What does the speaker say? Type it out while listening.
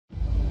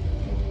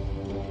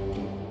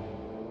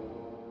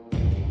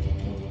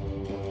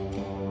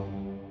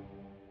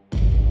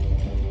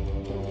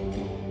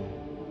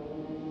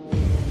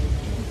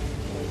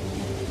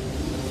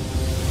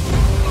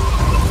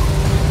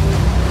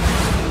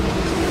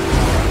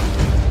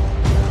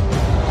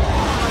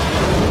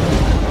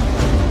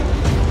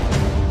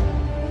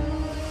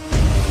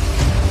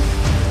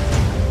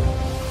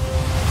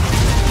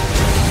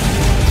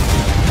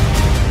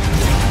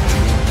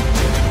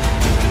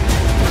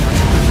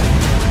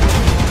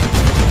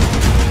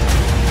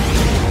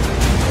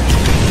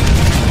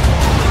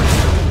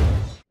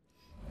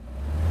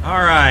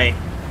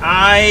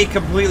I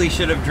completely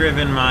should have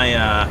driven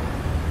my,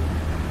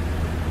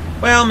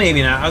 well,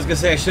 maybe not. I was gonna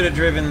say I should have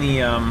driven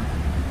the,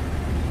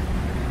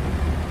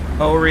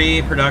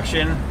 ORI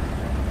production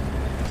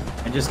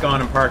and just gone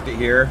and parked it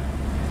here.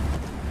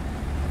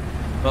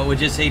 But with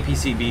just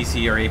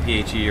APC-BC or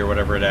APHE or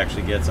whatever it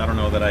actually gets, I don't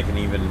know that I can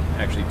even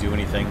actually do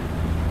anything.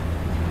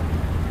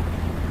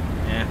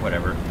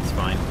 Whatever. It's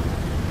fine.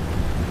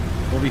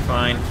 We'll be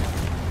fine.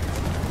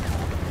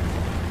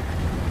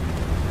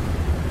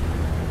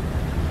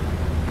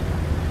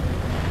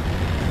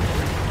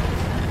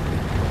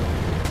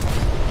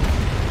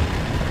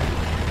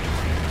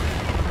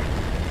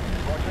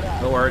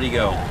 Oh, where'd he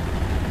go?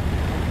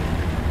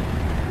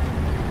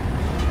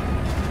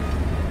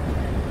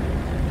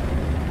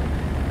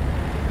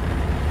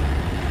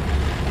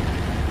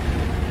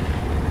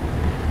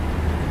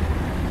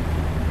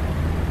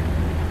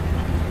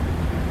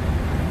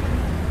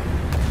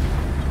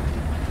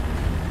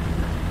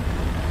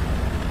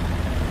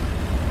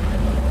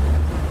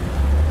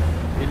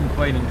 Didn't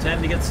quite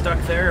intend to get stuck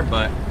there,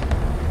 but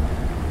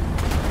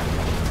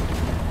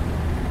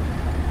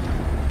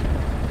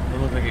it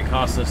looked like it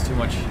cost us too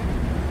much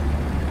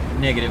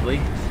negatively.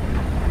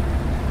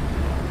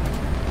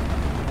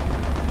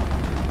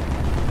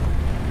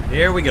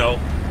 There we go.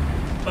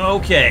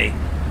 Okay.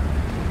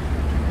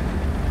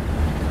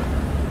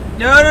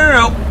 No, no,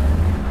 no, no.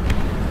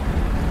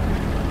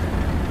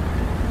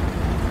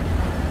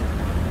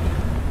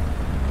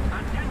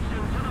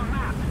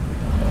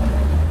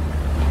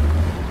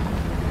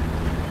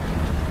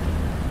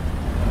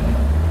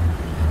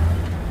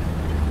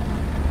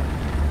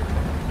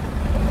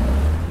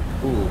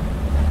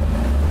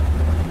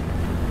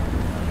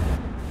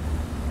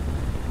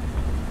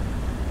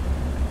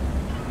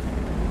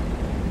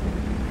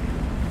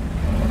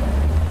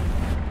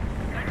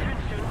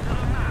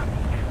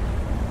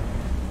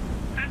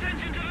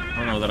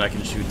 That I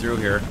can shoot through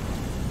here.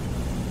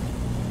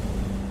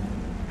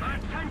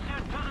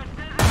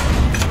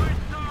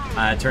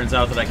 It turns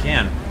out that I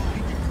can.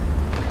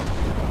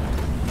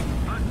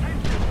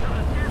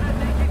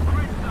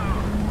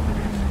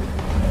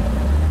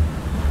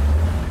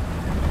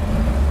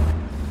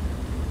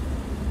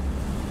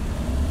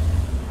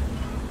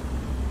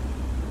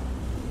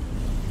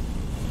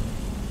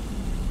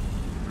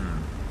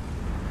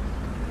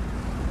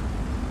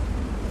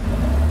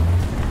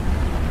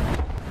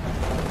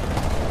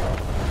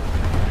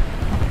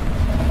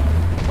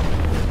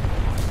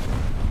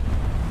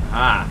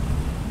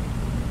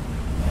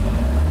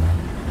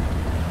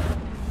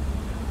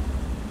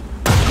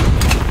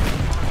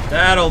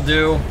 That'll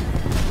do.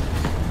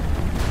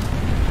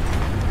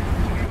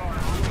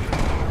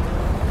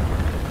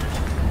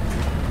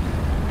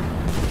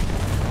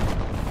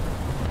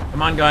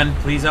 Come on, gun.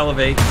 Please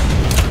elevate.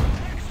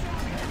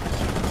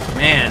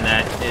 Man,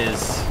 that is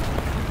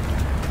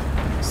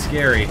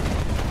scary.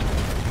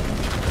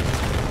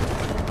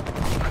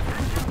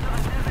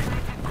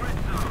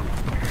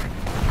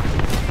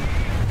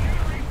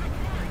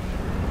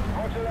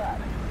 Roger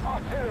that.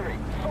 Artillery,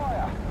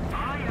 fire.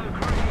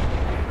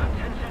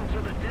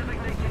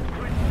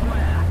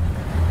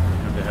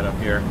 Head up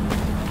here.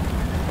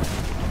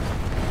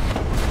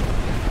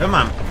 Come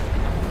on.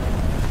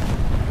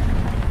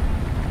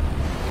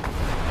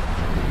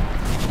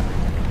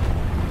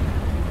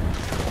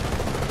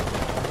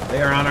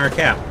 They are on our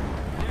cap.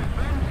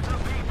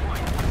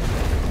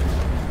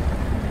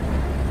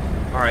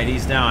 Alright,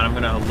 he's down. I'm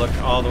gonna look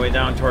all the way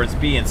down towards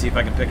B and see if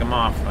I can pick him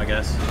off, I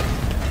guess.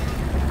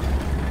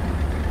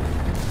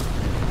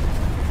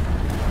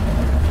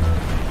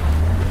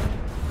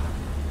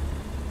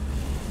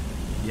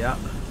 Yeah.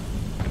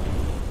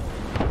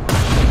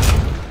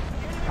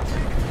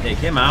 Take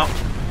him out.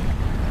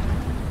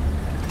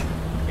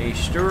 A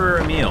Sturrer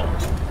Emil,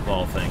 of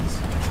all things.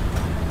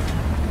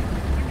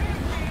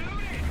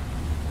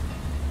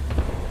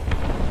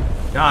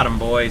 Got him,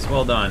 boys.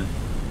 Well done.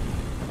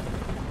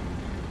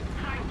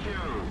 Thank you.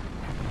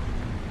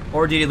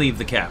 Or did he leave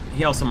the cap?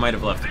 He also might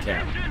have left the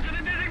cap. Attention to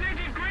the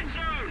designated grid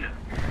zone.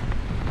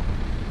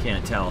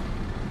 Can't tell.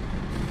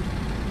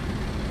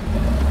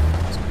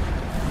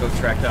 Go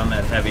track down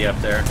that heavy up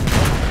there.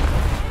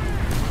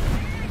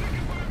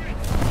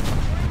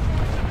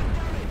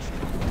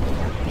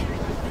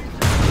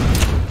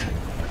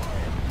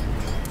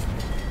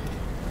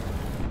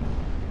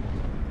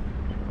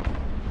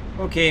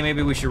 Okay,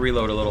 maybe we should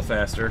reload a little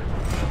faster.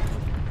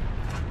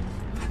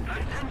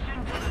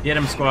 Get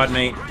him, squad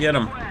mate. Get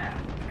him.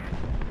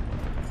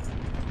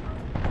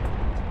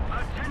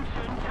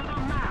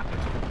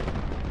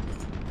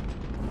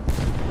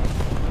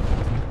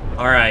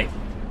 Alright.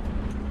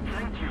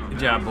 Good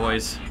job,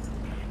 boys.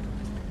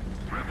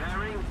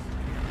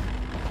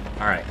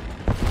 Alright.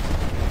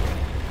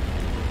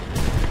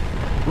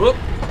 Whoop!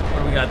 What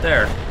do we got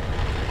there?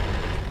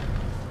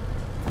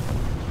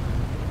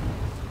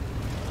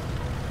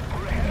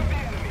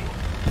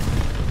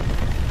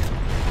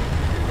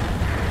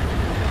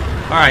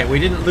 Alright, we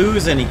didn't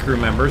lose any crew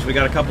members. We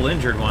got a couple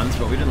injured ones,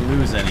 but we didn't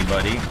lose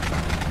anybody.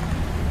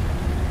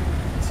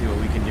 Let's see what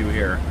we can do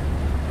here.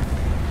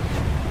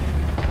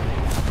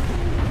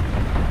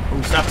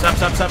 Oh, stop, stop,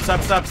 stop, stop,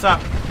 stop, stop,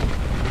 stop.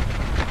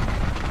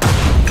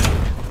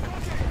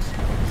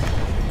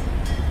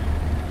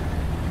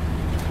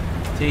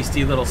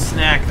 Tasty little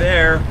snack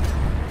there.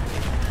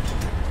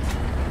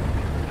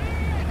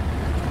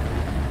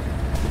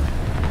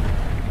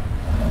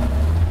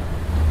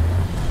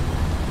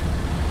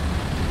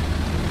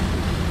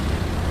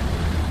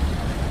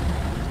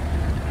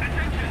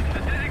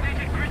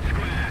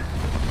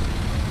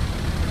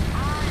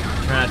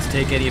 Try not to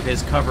take any of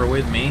his cover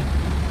with me.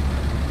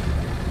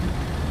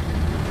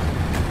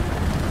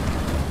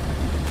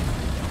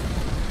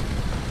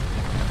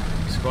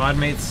 Squad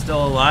mate's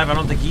still alive. I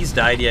don't think he's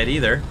died yet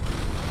either.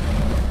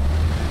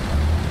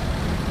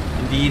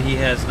 Indeed, he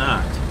has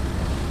not.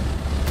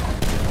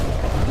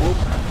 Whoop.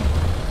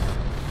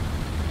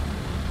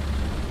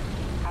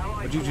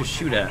 What'd you just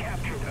shoot at?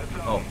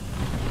 Oh.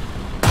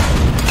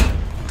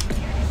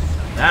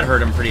 That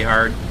hurt him pretty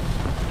hard.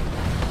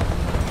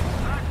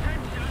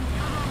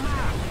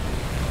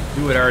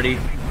 Do it, Artie.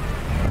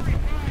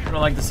 I don't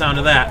like the sound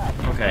of that.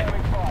 Okay.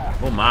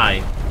 Oh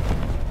my.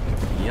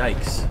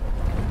 Yikes.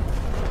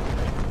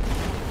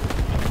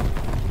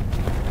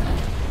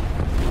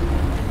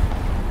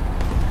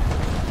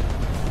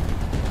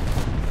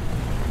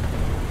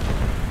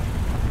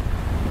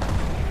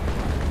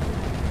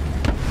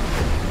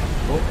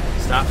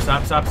 Stop,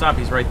 stop, stop, stop.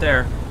 He's right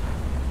there.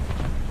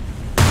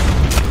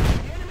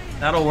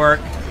 That'll work.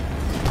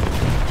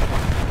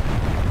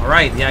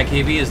 Alright, the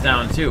IKV is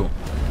down too.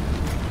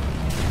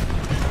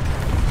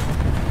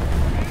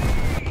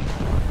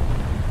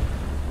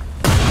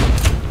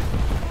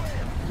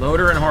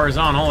 Loader and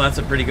horizontal, that's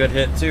a pretty good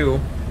hit too.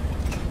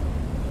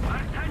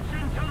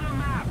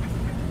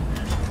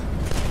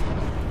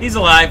 He's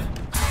alive.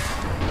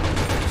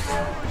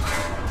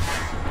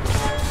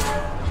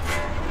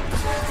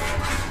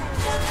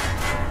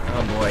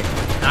 Oh boy,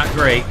 not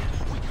great.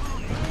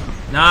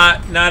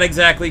 Not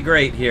exactly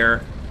great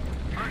here.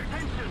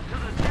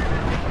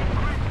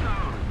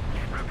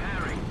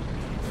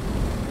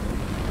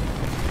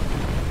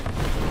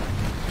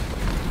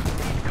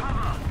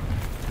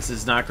 This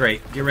is not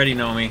great. Get ready,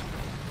 Nomi.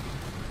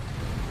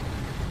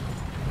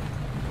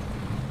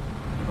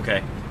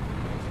 Okay.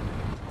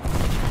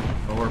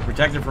 Well, we're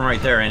protected from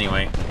right there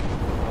anyway.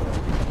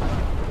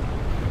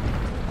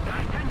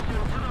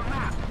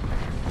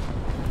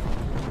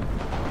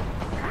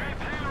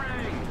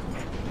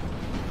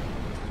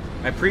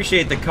 I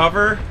appreciate the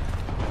cover,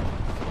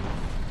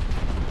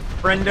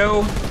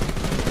 friendo.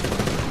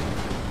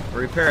 A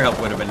repair help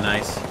would have been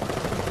nice.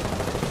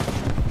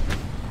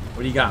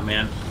 What do you got,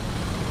 man?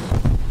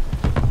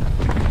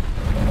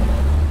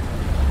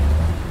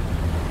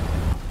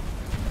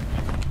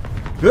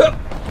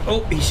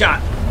 Oh, he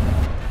shot.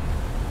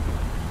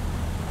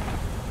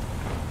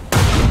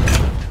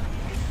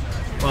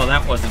 Well,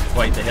 that wasn't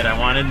quite the hit I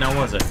wanted, now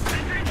was it?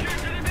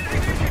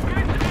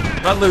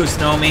 Let loose,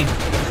 Nomi.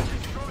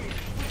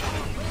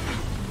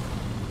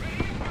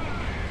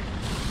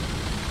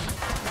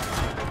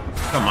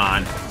 Come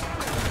on.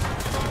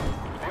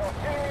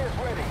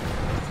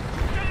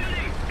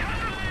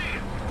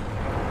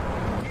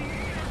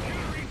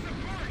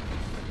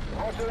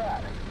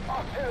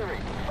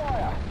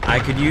 I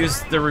could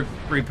use the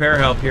repair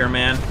help here,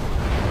 man.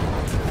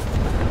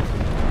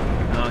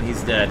 Oh,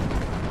 he's dead.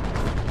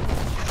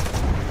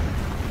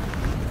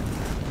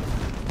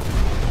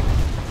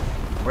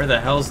 Where the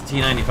hell's the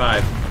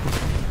T-95?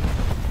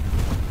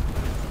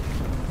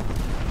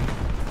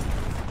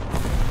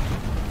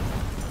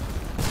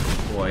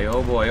 Boy,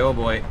 oh boy, oh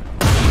boy.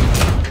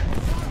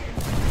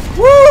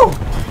 Woo!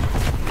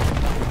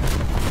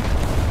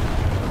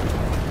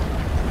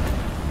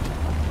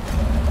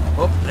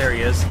 Oh, there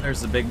he is.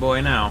 There's the big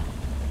boy now.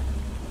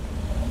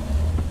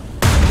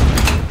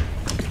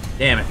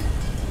 Damn it.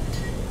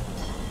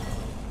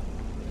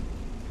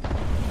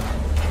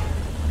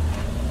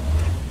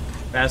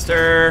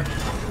 Faster.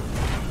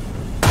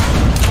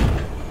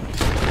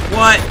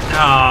 What?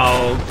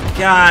 Oh,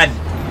 God.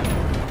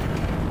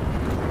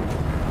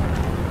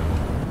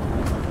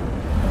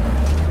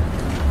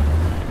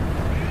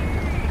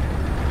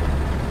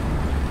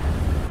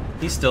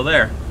 He's still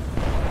there.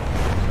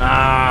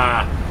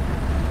 Ah.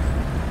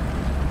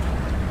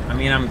 I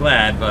mean, I'm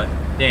glad, but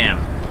damn.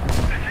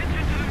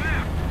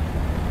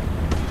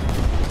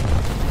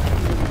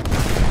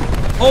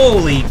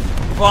 Holy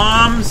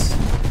bombs!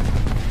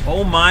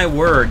 Oh my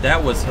word,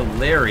 that was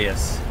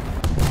hilarious.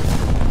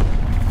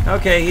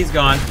 Okay, he's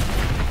gone.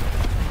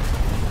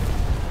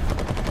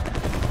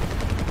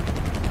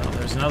 Oh,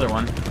 there's another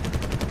one.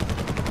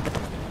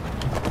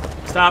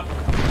 Stop.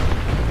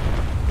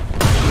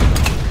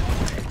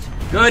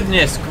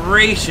 Goodness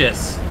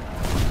gracious.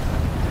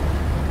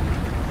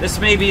 This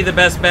may be the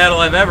best battle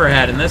I've ever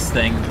had in this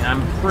thing.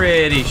 I'm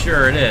pretty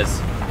sure it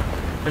is.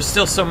 There's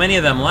still so many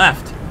of them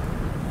left.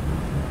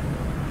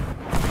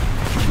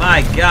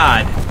 My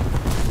God.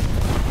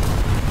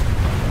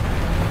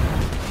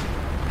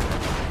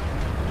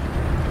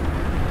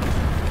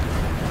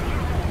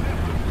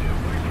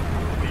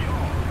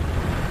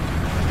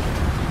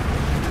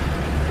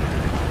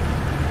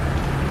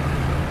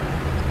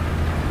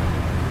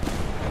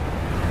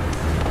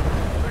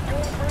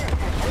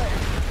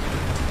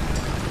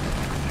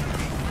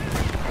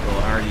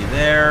 already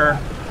there.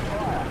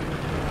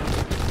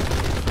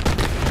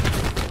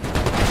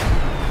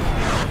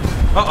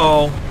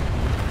 Uh-oh.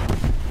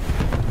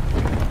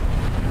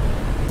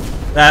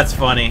 That's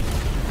funny.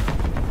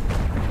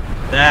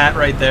 That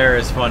right there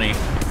is funny.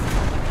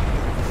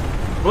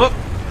 Whoop.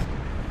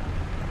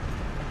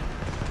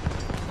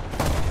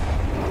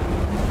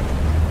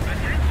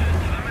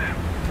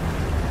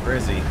 Where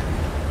is he?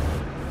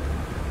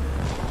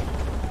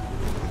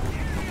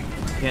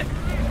 Can't.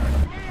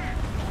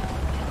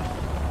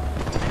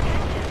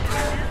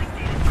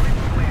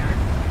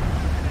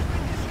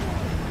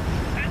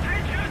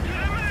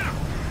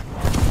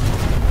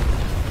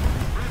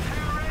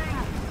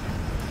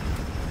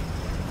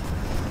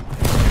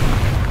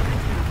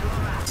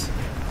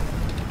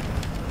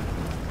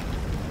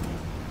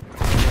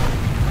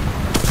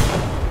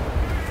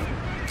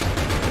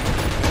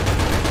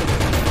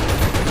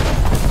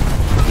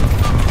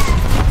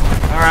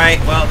 Alright,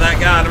 well, that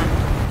got him.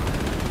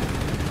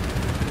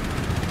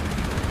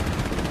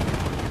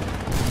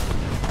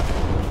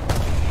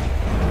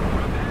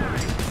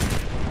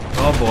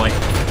 Oh boy.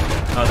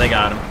 Oh, they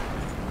got him.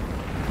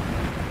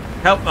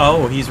 Help.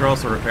 Oh, he's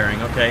also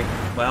repairing. Okay,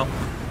 well.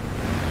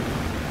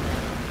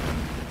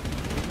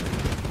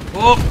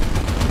 Oh!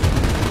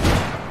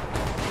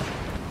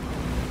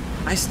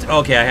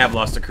 Okay, I have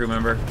lost a crew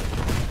member.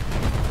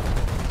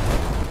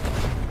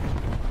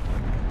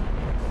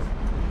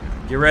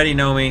 Get ready,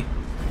 Nomi.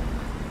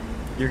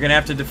 You're gonna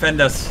have to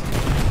defend us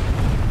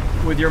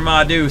with your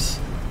Ma Deuce.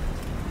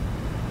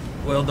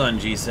 Well done,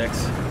 G6.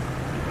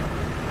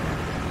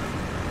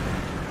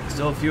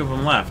 Still a few of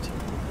them left.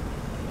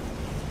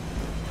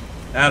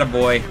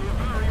 Attaboy.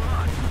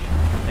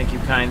 Thank you,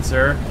 kind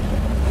sir.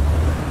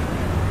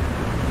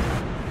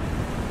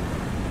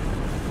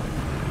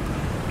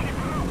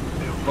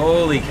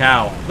 Holy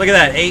cow. Look at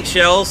that. 8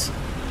 shells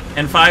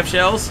and 5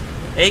 shells.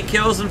 8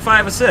 kills and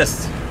 5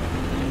 assists.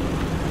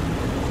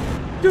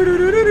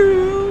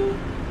 Do-do-do-do-do.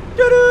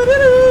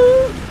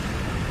 Do-do-do-do.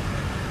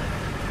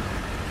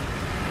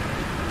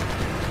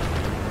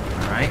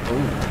 Alright.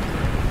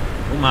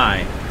 Oh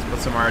my. Let's put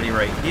some already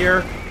right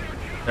here.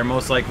 They're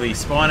most likely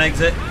spawn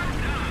exit.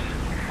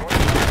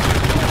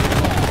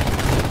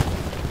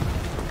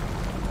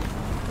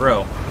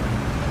 Bro.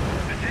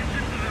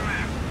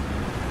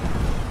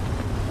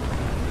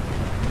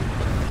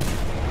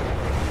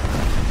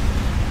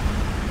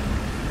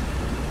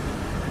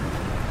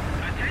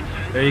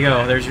 There you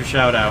go. There's your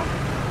shout out.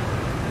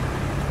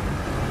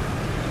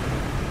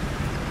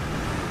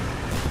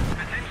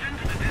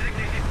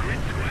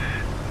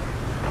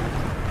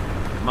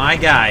 My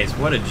guys,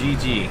 what a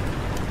GG.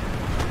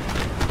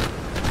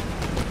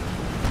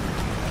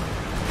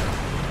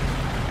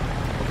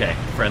 Okay,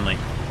 friendly.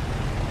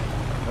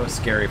 That was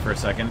scary for a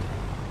second.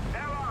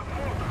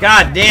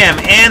 God damn,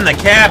 and the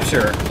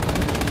capture.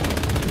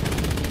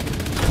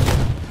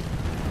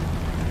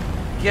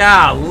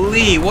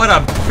 Golly, what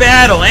a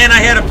battle! And I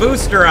had a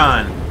booster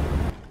on!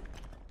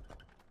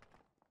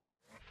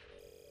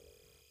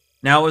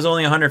 Now it was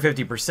only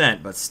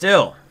 150%, but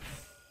still.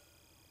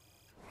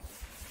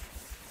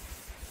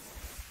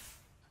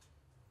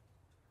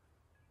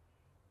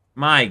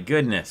 My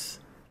goodness.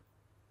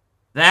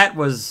 That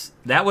was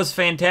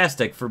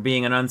fantastic for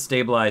being an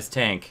unstabilized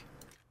tank.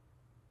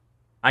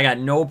 I got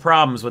no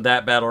problems with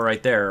that battle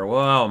right there.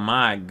 Whoa,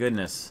 my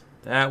goodness.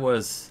 That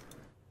was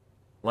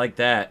like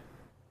that.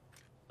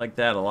 Like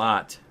that a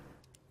lot.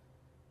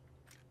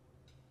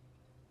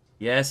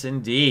 Yes,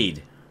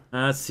 indeed.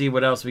 Let's see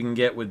what else we can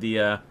get with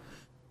the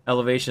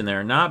elevation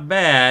there. Not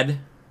bad.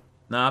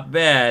 Not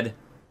bad.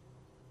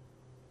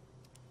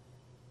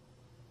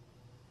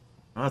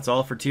 Well, that's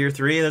all for Tier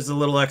 3. There's a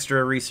little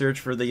extra research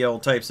for the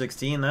old Type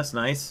 16. That's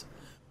nice.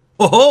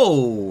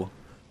 Oh!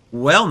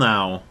 Well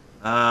now.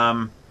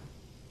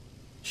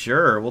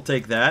 Sure, we'll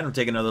take that. We'll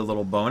take another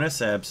little bonus.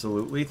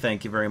 Absolutely.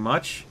 Thank you very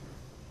much.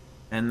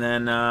 And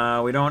then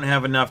we don't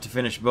have enough to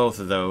finish both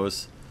of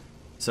those.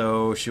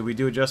 So should we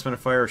do adjustment of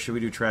fire or should we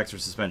do tracks or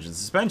suspension?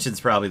 Suspension's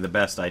probably the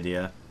best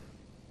idea.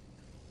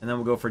 And then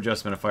we'll go for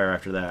adjustment of fire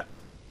after that.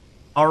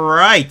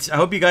 Alright, I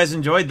hope you guys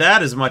enjoyed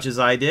that as much as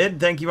I did.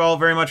 Thank you all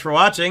very much for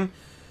watching.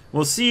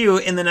 We'll see you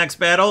in the next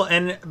battle,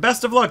 and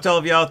best of luck to all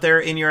of you out there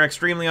in your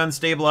extremely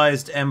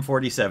unstabilized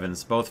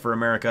M47s, both for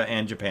America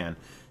and Japan.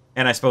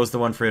 And I suppose the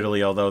one for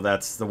Italy, although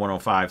that's the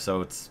 105, so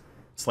it's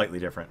slightly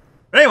different.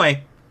 But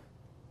anyway,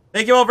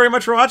 thank you all very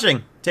much for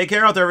watching. Take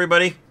care out there,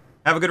 everybody.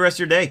 Have a good rest of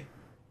your day.